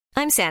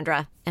I'm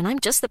Sandra, and I'm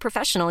just the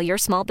professional your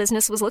small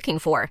business was looking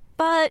for.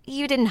 But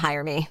you didn't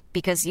hire me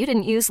because you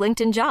didn't use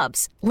LinkedIn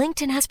Jobs.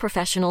 LinkedIn has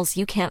professionals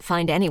you can't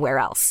find anywhere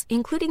else,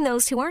 including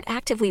those who aren't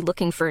actively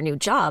looking for a new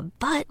job,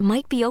 but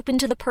might be open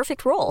to the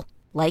perfect role,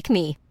 like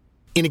me.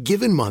 In a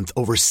given month,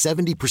 over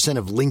 70%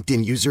 of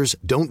LinkedIn users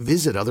don't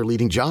visit other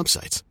leading job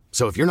sites.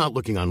 So if you're not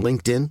looking on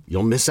LinkedIn,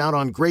 you'll miss out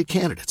on great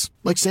candidates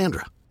like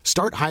Sandra.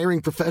 Start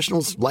hiring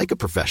professionals like a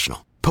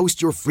professional.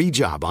 Post your free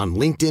job on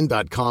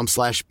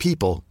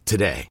linkedin.com/people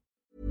today.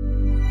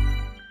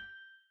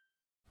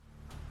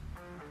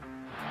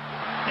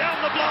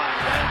 Down the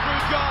blind, Andrew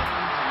John.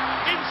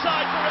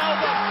 Inside for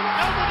Albert.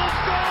 Albert will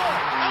score.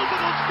 Albert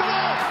will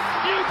score.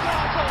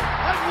 Newcastle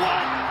have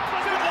won.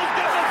 Fiddler's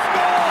going to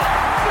score.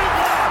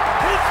 Fiddler,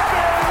 it's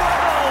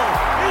farewell.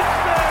 It's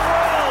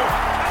farewell.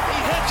 And he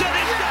hits it.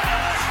 He's got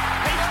it.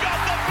 He's got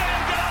the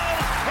field goal.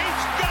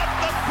 He's got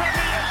the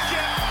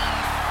premiership.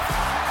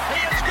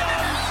 He has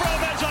gone from,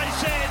 as I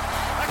said,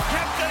 a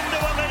captain to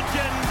a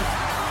legend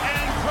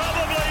and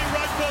probably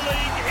rugby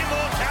league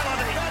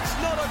immortality. That's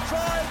not a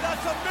try.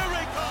 That's a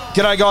miracle.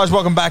 G'day guys,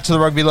 welcome back to the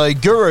Rugby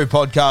League Guru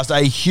podcast.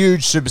 A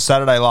huge Super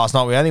Saturday last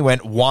night. We only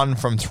went 1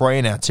 from 3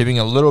 in our tipping,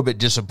 a little bit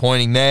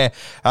disappointing there.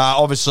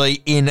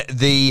 Obviously in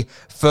the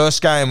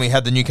first game we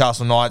had the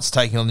Newcastle Knights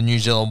taking on the New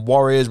Zealand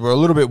Warriors. We're a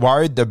little bit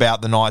worried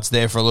about the Knights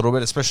there for a little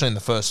bit, especially in the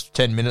first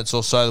 10 minutes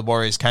or so. The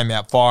Warriors came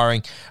out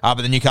firing,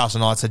 but the Newcastle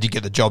Knights, they did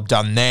get the job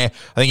done there.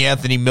 I think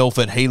Anthony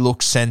Milford, he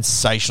looks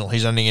sensational.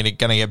 He's only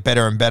going to get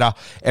better and better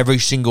every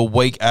single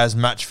week as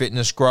match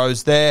fitness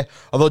grows there.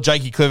 I thought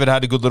Jakey Clifford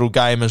had a good little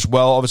game as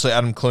well. Obviously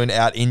Adam Clune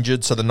out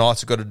injured, so the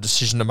Knights have got a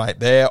decision to make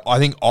there. I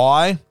think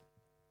I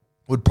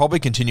would probably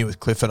continue with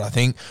Clifford, I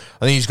think.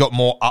 He's got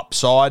more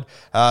upside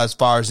as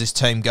far as this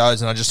team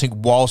goes, and I just think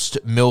whilst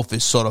Milf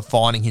is sort of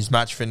finding his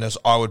match fitness,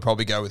 I would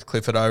probably go with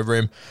Clifford over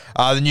him.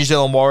 The New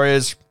Zealand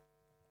Warriors,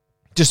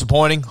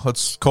 disappointing.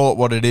 Let's call it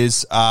what it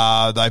is.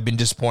 They've been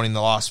disappointing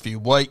the last few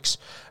weeks.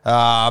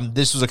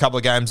 This was a couple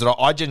of games that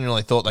I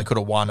genuinely thought they could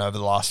have won over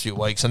the last few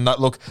weeks, and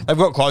look, they've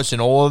got close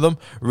in all of them,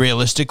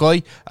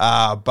 realistically,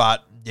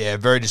 but yeah,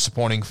 very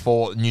disappointing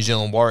for New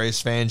Zealand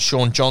Warriors fans.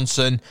 Sean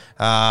Johnson,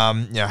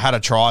 had a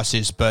try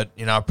assist, but,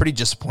 a pretty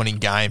disappointing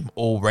game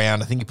all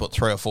round. I think he put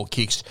 3 or 4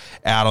 kicks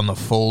out on the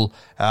full.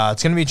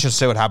 It's going to be interesting to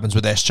see what happens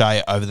with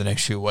SJ over the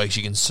next few weeks.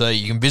 You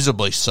can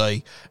visibly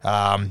see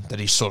that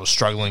he's sort of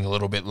struggling a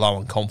little bit low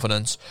in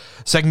confidence.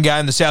 Second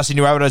game, the South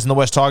Sydney Rabbitohs and the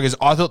West Tigers.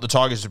 I thought the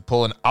Tigers would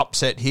pull an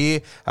upset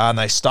here, and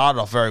they started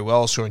off very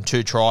well, scoring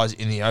 2 tries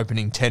in the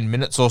opening 10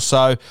 minutes or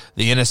so.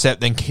 The intercept,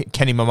 then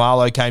Kenny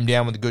Mamalo came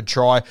down with a good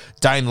try.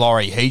 Dane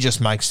Laurie, he just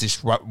makes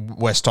this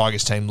West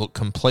Tigers team look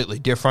completely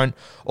different.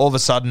 All of a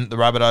sudden, the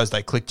Rabbitohs,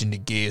 they clicked into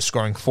gear,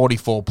 scoring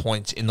 44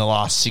 points in the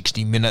last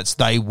 60 minutes.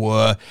 They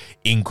were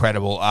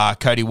incredible.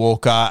 Cody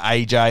Walker,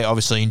 AJ,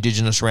 obviously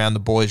Indigenous around the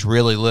boys,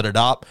 really lit it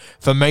up.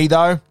 For me,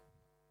 though,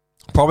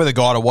 probably the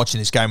guy to watch in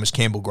this game was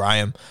Campbell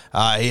Graham.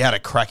 He had a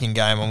cracking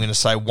game. I'm going to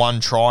say 1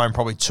 try and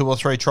probably 2 or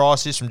 3 try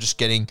assists. I'm just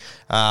getting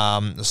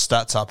the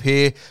stats up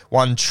here.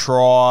 1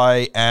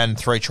 try and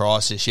 3 try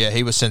assists. Yeah,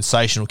 he was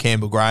sensational,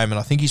 Campbell Graham, and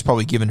I think he's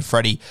probably given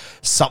Freddie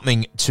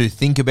something to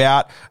think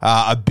about.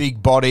 A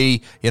big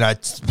body,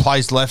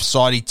 plays left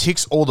side. He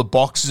ticks all the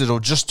boxes. It'll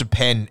just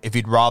depend if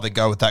he'd rather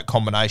go with that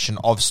combination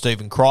of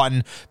Stephen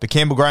Crichton. But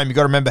Campbell Graham, you've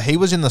got to remember, he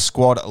was in the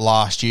squad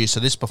last year, so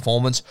this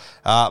performance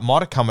might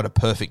have come at a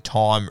perfect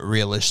time,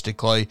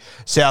 realistically.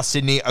 South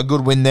Sydney, a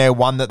good win there,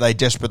 one that they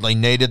desperately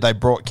needed. They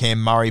brought Cam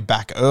Murray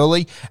back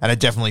early, and it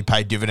definitely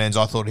paid dividends.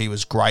 I thought he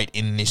was great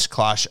in this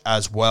clash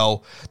as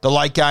well. The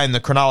late game, the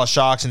Cronulla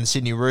Sharks and the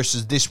Sydney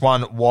Roosters, this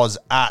one was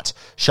at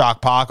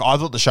Shark Park. I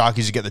thought the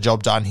Sharkies would get the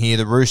job done here.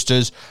 The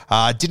Roosters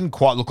didn't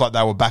quite look like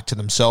they were back to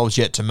themselves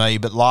yet to me,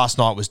 but last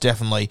night was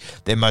definitely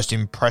their most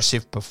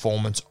impressive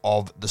performance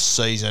of the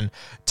season.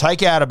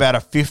 Take out about a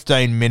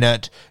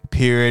 15-minute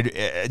period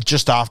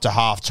just after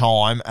half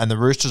time, and the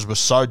Roosters were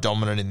so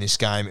dominant in this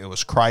game, it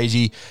was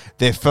crazy.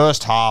 Their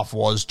first half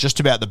was just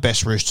about the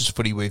best Roosters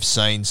footy we've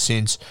seen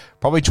since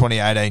probably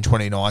 2018,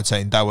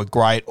 2019. They were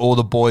great. All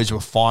the boys were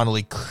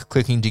finally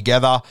clicking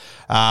together.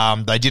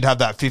 They did have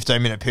that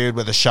 15-minute period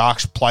where the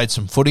Sharks played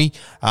some footy,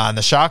 and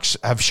the Sharks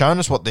have shown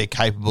us what they're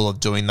capable of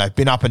doing. They've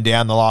been up and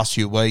down the last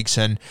few weeks,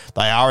 and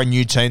they are a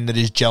new team that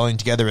is gelling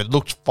together. It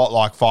looked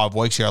like 5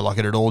 weeks ago like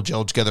it had all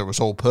gelled together. It was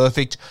all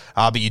perfect,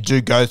 but you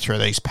do go through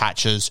these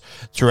patches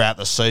throughout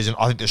the season.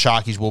 I think the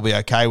Sharkies will be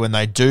okay when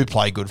they do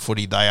play good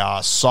footy. They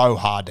are so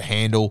hard to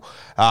handle,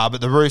 but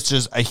the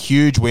Roosters, a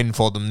huge win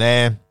for them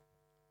there.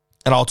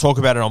 And I'll talk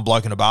about it on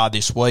Bloke in a Bar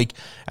this week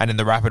and in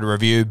the Rapid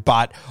Review.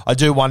 But I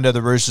do wonder,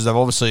 the Roosters have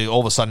obviously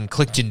all of a sudden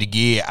clicked into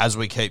gear, as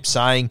we keep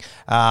saying.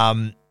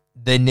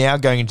 they're now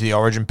going into the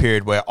Origin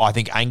period where I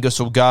think Angus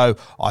will go.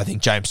 I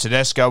think James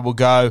Tedesco will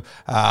go.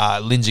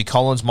 Lindsay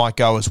Collins might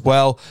go as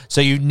well.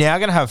 So you're now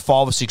going to have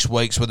 5 or 6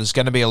 weeks where there's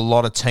going to be a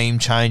lot of team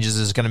changes.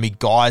 There's going to be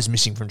guys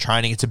missing from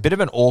training. It's a bit of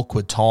an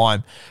awkward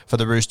time for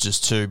the Roosters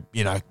to,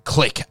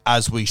 click,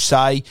 as we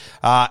say.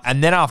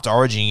 And then after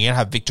Origin, you're going to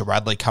have Victor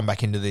Radley come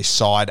back into this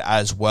side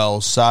as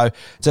well. So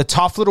it's a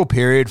tough little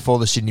period for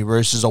the Sydney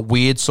Roosters, a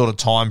weird sort of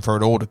time for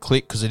it all to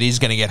click because it is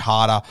going to get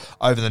harder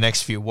over the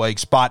next few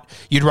weeks. But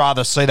you'd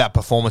rather see that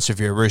performance if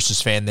you're a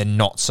Roosters fan than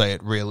not see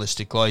it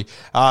realistically.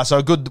 So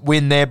a good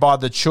win there by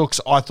the Chooks.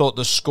 I thought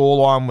the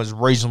scoreline was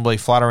reasonably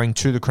flattering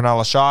to the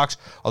Cronulla Sharks.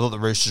 I thought the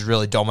Roosters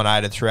really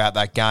dominated throughout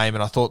that game,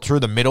 and I thought through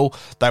the middle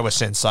they were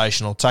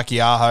sensational.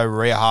 Takiaho,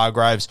 Rhea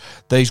Hargraves,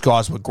 these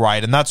guys were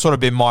great, and that's sort of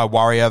been my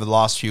worry over the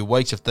last few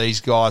weeks. If these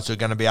guys are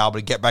going to be able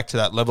to get back to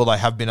that level they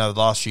have been over the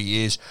last few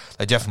years,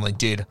 they definitely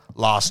did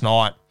last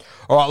night.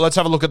 All right, let's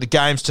have a look at the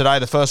games today.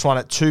 The first one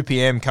at 2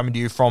 p.m. coming to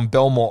you from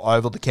Belmore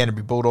Oval, the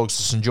Canterbury Bulldogs,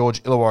 the St.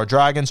 George Illawarra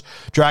Dragons.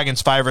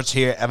 Dragons favourites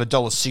here at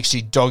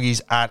 $1.60,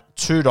 doggies at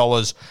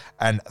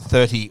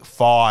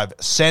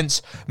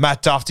 $2.35.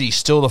 Matt Duffy,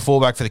 still the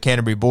fullback for the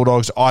Canterbury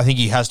Bulldogs. I think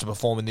he has to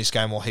perform in this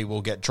game or he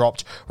will get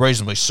dropped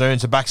reasonably soon.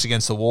 So back's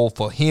against the wall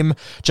for him.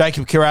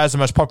 Jacob Kiraz, the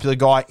most popular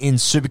guy in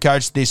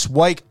Supercoach this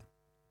week.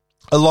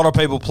 A lot of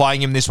people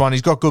playing him this one.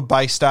 He's got good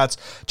base stats,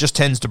 just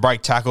tends to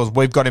break tackles.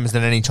 We've got him as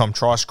an anytime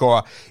try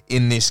scorer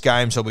in this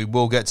game, so we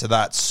will get to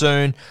that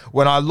soon.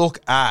 When I look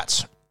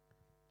at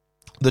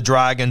the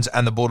Dragons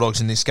and the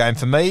Bulldogs in this game,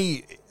 for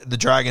me, the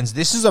Dragons,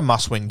 this is a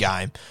must-win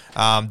game.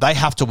 They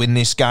have to win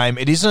this game.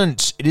 It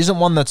isn't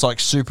one that's like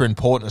super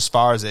important as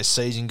far as their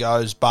season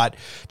goes, but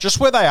just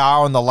where they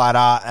are on the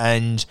ladder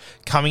and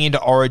coming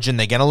into Origin,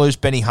 they're going to lose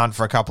Benny Hunt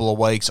for a couple of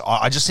weeks.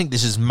 I just think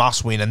this is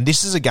must-win, and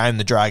this is a game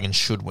the Dragons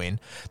should win.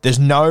 There's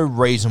no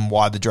reason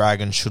why the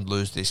Dragons should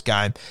lose this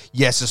game.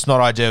 Yes, it's not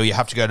ideal. You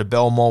have to go to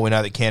Belmore. We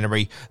know that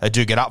Canterbury, they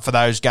do get up for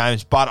those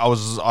games, but I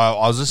was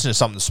listening to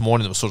something this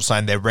morning that was sort of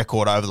saying their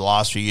record over the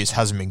last few years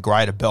hasn't been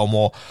great at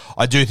Belmore.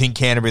 I do think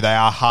Canterbury, they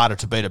are harder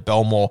to beat at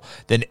Belmore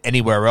than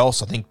anywhere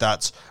else. I think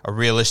that's a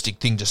realistic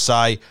thing to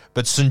say.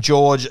 But St.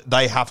 George,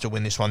 they have to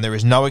win this one. There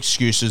is no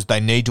excuses.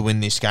 They need to win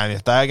this game.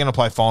 If they are going to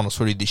play finals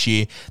footy this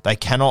year, they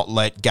cannot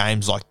let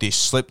games like this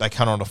slip. They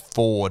cannot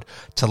afford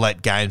to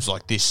let games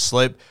like this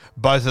slip.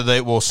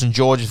 St.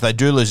 George, if they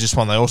do lose this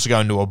one, they also go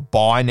into a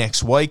bye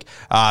next week.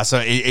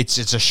 So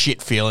it's a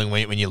shit feeling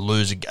when you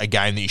lose a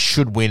game that you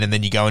should win and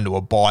then you go into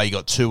a bye. You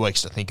got 2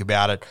 weeks to think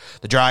about it.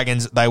 The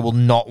Dragons, they will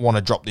not want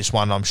to drop this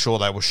one. I'm sure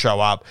they will show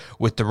up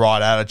with the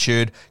right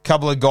attitude.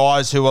 Couple of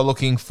guys who are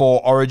looking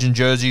for Origin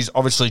jerseys.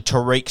 Obviously,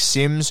 Tariq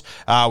Sims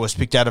was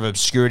picked out of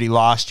obscurity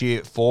last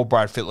year for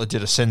Brad Fittler,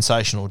 did a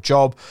sensational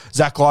job.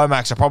 Zach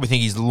Lomax, I probably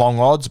think he's long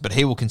odds, but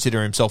he will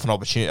consider himself an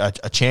opportunity,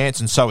 a chance,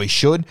 and so he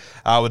should.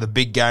 With a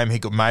big game, he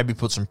could maybe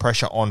put some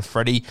pressure on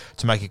Freddie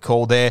to make a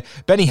call there.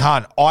 Benny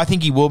Hunt, I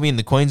think he will be in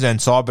the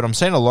Queensland side, but I'm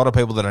seeing a lot of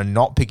people that are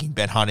not picking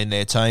Ben Hunt in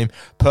their team.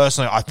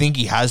 Personally, I think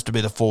he has to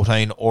be the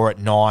 14 or at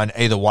 9.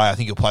 Either way, I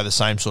think he'll play the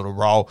same sort of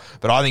role,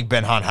 but I think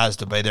Ben Hunt has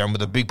to be there, and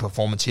with a big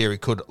performance here, he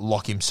could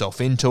lock himself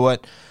into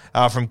it.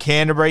 From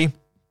Canterbury,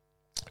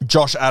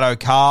 Josh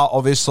Addo-Carr,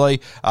 obviously,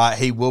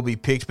 he will be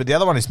picked, but the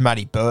other one is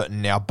Matty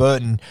Burton. Now,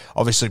 Burton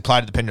obviously played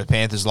at the Penrith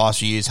Panthers last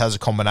few years, has a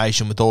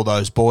combination with all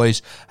those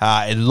boys.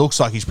 It looks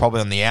like he's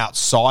probably on the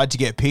outside to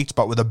get picked,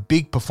 but with a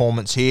big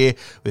performance here,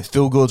 with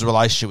Phil Gould's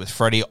relationship with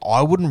Freddie,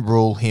 I wouldn't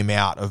rule him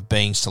out of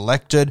being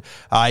selected.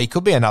 He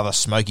could be another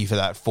smoky for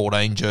that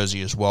 14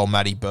 jersey as well,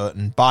 Matty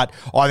Burton, but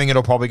I think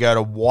it'll probably go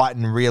to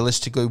Whiten,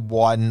 realistically,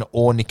 Whiten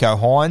or Nico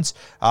Hines,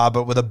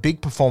 but with a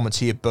big performance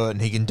here, Burton,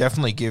 he can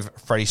definitely give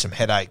Freddie some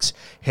headaches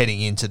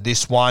heading into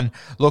this one.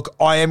 Look,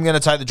 I am going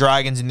to take the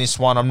Dragons in this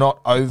one. I'm not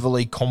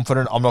overly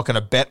confident. I'm not going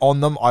to bet on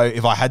them.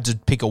 If I had to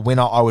pick a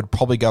winner, I would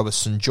probably go with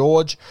St.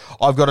 George.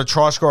 I've got a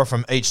try scorer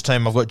from each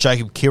team. I've got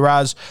Jacob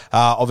Kiraz.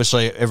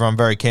 Obviously, everyone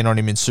very keen on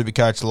him in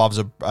Supercoach. Loves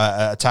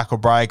a tackle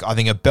break. I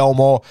think at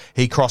Belmore,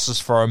 he crosses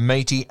for a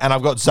meaty. And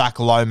I've got Zach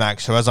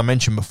Lomax, who, as I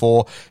mentioned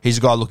before, he's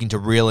a guy looking to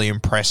really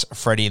impress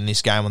Freddie in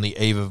this game on the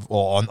eve of,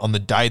 or on the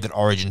day that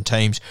Origin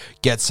teams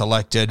get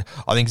selected.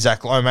 I think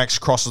Zach Lomax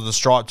crosses the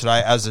stripe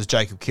today, as does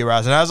Jacob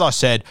Kiraz. And as I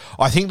said,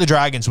 I think the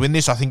Dragons win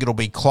this. I think it'll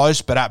be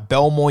close, but at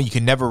Belmore, you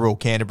can never rule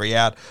Canterbury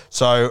out.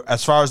 So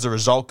as far as the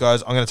result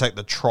goes, I'm going to take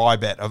the try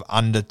bet of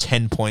under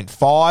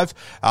 10.5.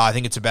 I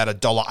think it's about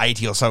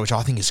 $1.80 or so, which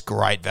I think is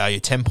great value.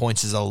 10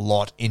 points is a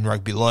lot in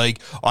rugby league.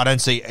 I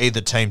don't see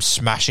either team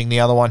smashing the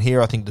other one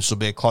here. I think this will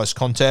be a close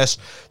contest.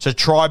 So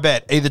try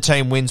bet, either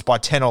team wins by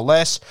 10 or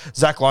less.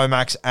 Zach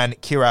Lomax and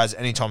Kiraz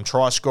anytime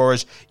try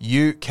scorers.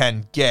 You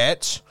can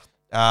get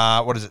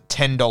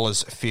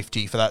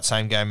 $10.50 for that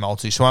same game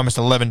multi. So almost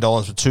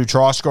 $11 for 2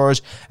 try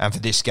scorers, and for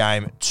this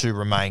game to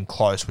remain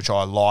close, which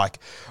I like.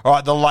 All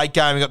right, the late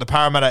game, we got the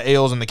Parramatta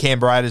Eels and the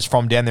Canberra Raiders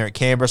from down there at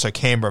Canberra. So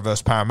Canberra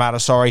versus Parramatta,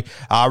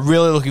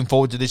 really looking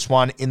forward to this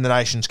one in the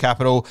nation's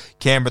capital.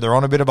 Canberra, they're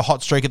on a bit of a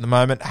hot streak at the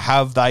moment.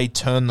 Have they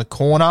turned the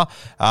corner?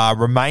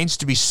 Remains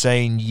to be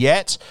seen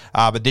yet,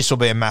 but this will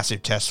be a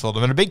massive test for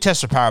them. And a big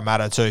test for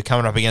Parramatta too,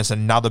 coming up against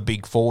another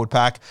big forward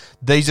pack.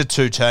 These are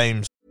two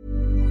teams.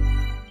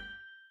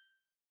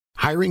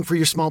 Hiring for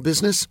your small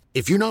business?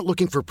 If you're not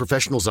looking for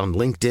professionals on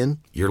LinkedIn,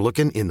 you're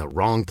looking in the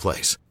wrong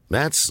place.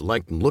 That's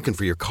like looking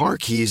for your car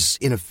keys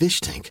in a fish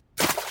tank.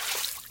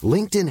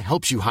 LinkedIn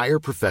helps you hire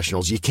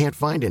professionals you can't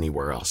find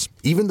anywhere else,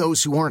 even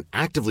those who aren't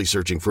actively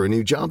searching for a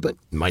new job but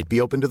might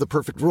be open to the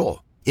perfect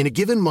role. In a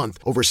given month,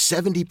 over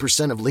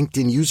 70% of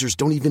LinkedIn users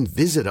don't even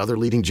visit other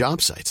leading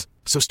job sites.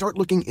 So start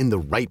looking in the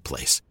right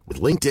place.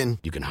 With LinkedIn,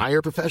 you can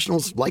hire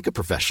professionals like a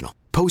professional.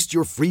 Post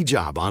your free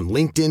job on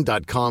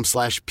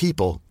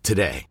linkedin.com/people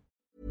today.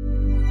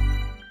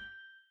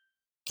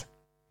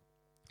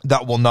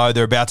 That will know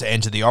they're about to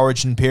enter the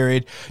origin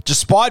period.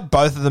 Despite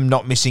both of them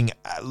not missing,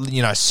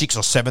 6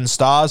 or 7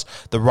 stars,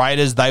 the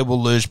Raiders, they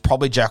will lose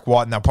probably Jack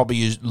White and they'll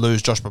probably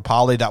lose Josh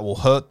Papali. That will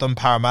hurt them.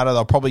 Parramatta,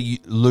 they'll probably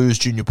lose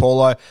Junior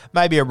Paulo.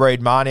 Maybe a Reid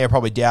Marnie, I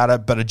probably doubt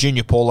it, but a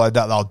Junior Paulo,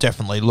 that they'll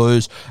definitely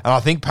lose. And I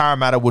think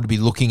Parramatta would be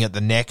looking at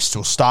the next,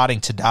 or starting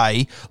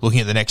today,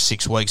 looking at the next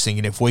 6 weeks,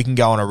 thinking if we can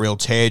go on a real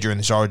tear during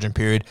this origin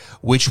period,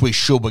 which we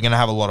should, we're going to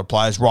have a lot of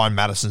players. Ryan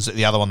Madison's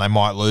the other one they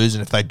might lose,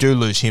 and if they do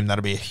lose him,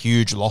 that'll be a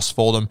huge loss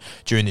for them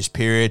during this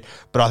period.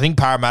 But I think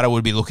Parramatta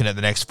would be looking at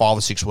the next 5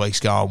 or 6 weeks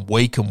going,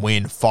 we can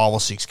win 5 or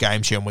 6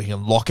 games here and we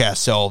can lock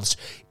ourselves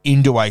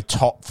into a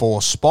top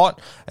 4 spot,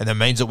 and that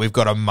means that we've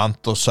got a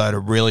month or so to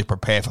really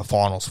prepare for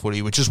finals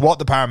footy, which is what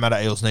the Parramatta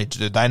Eels need to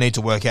do. They need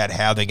to work out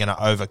how they're going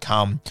to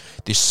overcome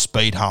this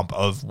speed hump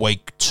of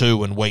week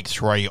 2 and week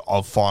 3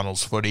 of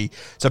finals footy.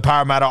 So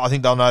Parramatta, I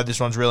think they'll know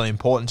this one's really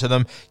important to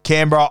them.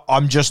 Canberra,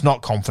 I'm just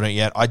not confident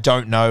yet. I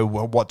don't know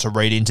what to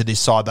read into this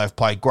side. They've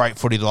played great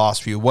footy the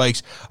last few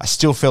weeks. I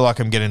still feel like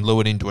I'm getting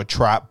lured into a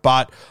trap,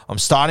 but I'm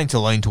starting to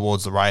lean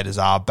towards the Raiders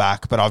are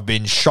back, but I've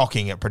been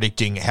shocking at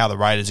predicting how the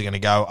Raiders are going to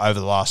go over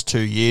the last 2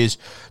 years.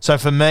 So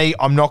for me,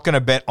 I'm not going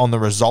to bet on the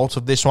result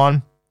of this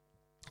one.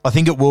 I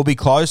think it will be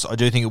close. I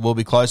do think it will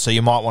be close, so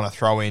you might want to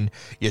throw in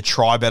your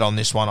try bet on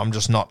this one. I'm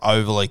just not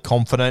overly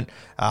confident.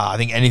 I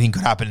think anything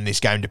could happen in this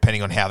game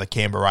depending on how the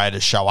Canberra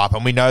Raiders show up.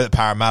 And we know that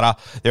Parramatta,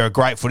 they're a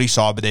great footy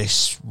side, but they're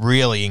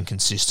really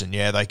inconsistent.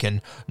 Yeah, they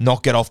can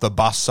not get off the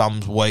bus some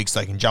weeks.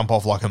 They can jump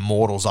off like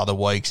immortals other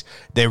weeks.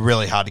 They're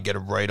really hard to get a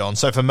read on.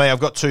 So for me, I've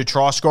got 2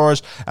 try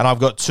scorers, and I've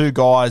got 2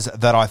 guys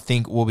that I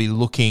think will be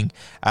looking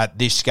at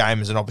this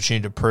game as an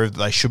opportunity to prove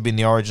that they should be in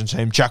the Origin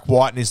team. Jack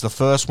Whiten is the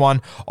first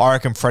one. I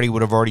reckon Freddie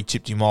would have already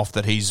tipped him off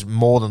that he's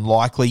more than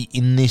likely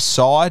in this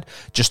side.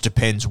 Just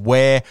depends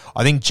where.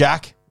 I think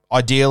Jack,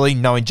 ideally,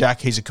 knowing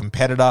Jack, he's a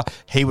competitor.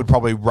 He would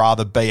probably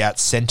rather be at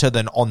centre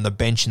than on the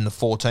bench in the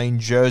 14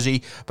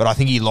 jersey, but I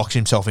think he locks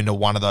himself into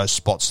one of those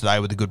spots today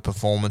with a good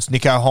performance.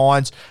 Nicho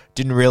Hynes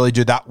didn't really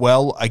do that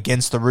well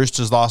against the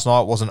Roosters last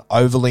night. Wasn't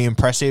overly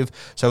impressive.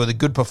 So with a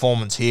good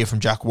performance here from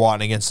Jack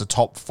Whiten against the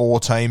top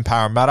 4 team,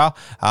 Parramatta,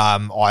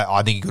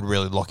 I think he could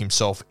really lock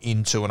himself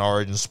into an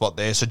Origin spot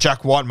there. So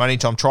Jack Whiten, my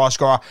anytime try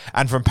scorer.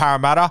 And from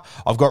Parramatta,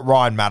 I've got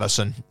Ryan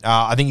Madison.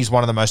 I think he's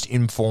one of the most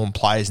informed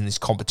players in this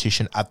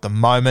competition at the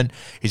moment.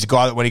 He's a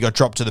guy that when he got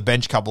dropped to the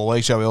bench a couple of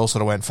weeks ago, we all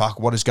sort of went, fuck,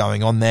 what is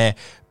going on there?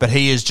 But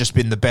he has just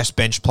been the best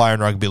bench player in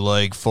rugby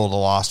league for the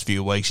last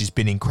few weeks. He's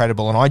been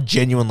incredible, and I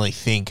genuinely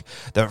think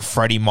that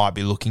Freddie might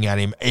be looking at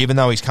him. Even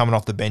though he's coming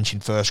off the bench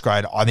in first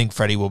grade, I think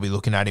Freddie will be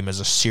looking at him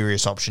as a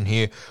serious option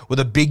here. With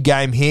a big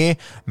game here,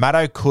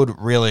 Maddo could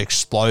really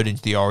explode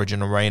into the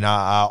Origin arena.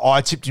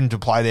 I tipped him to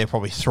play there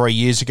probably 3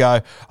 years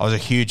ago. I was a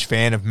huge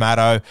fan of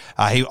Maddo.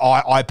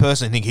 I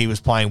personally think he was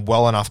playing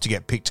well enough to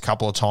get picked a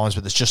couple of times,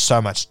 but there's just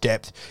so much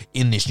depth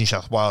in this New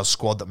South Wales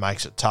squad that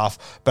makes it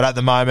tough. But at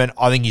the moment,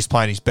 I think he's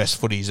playing his best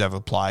footy he's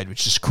ever played,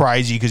 which is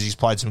crazy because he's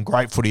played some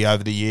great footy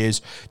over the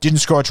years. Didn't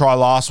score a try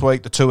last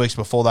week. The 2 weeks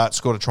before that,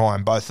 scored a try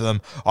in both of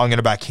them. I'm going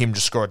to back him to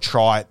score a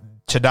try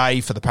today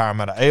for the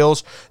Parramatta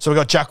Eels. So we've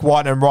got Jack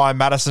Whiten and Ryan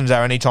Madison as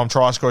our anytime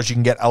try scorers. You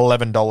can get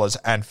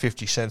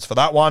 $11.50 for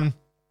that one.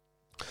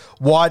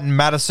 White and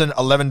Madison,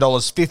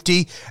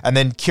 $11.50. And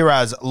then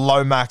Kiraz,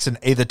 Lomax, and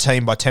either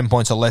team by 10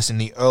 points or less in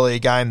the earlier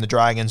game, the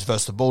Dragons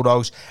versus the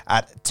Bulldogs,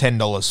 at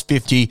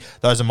 $10.50.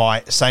 Those are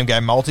my same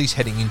game multis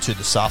heading into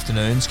this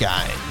afternoon's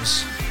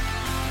games.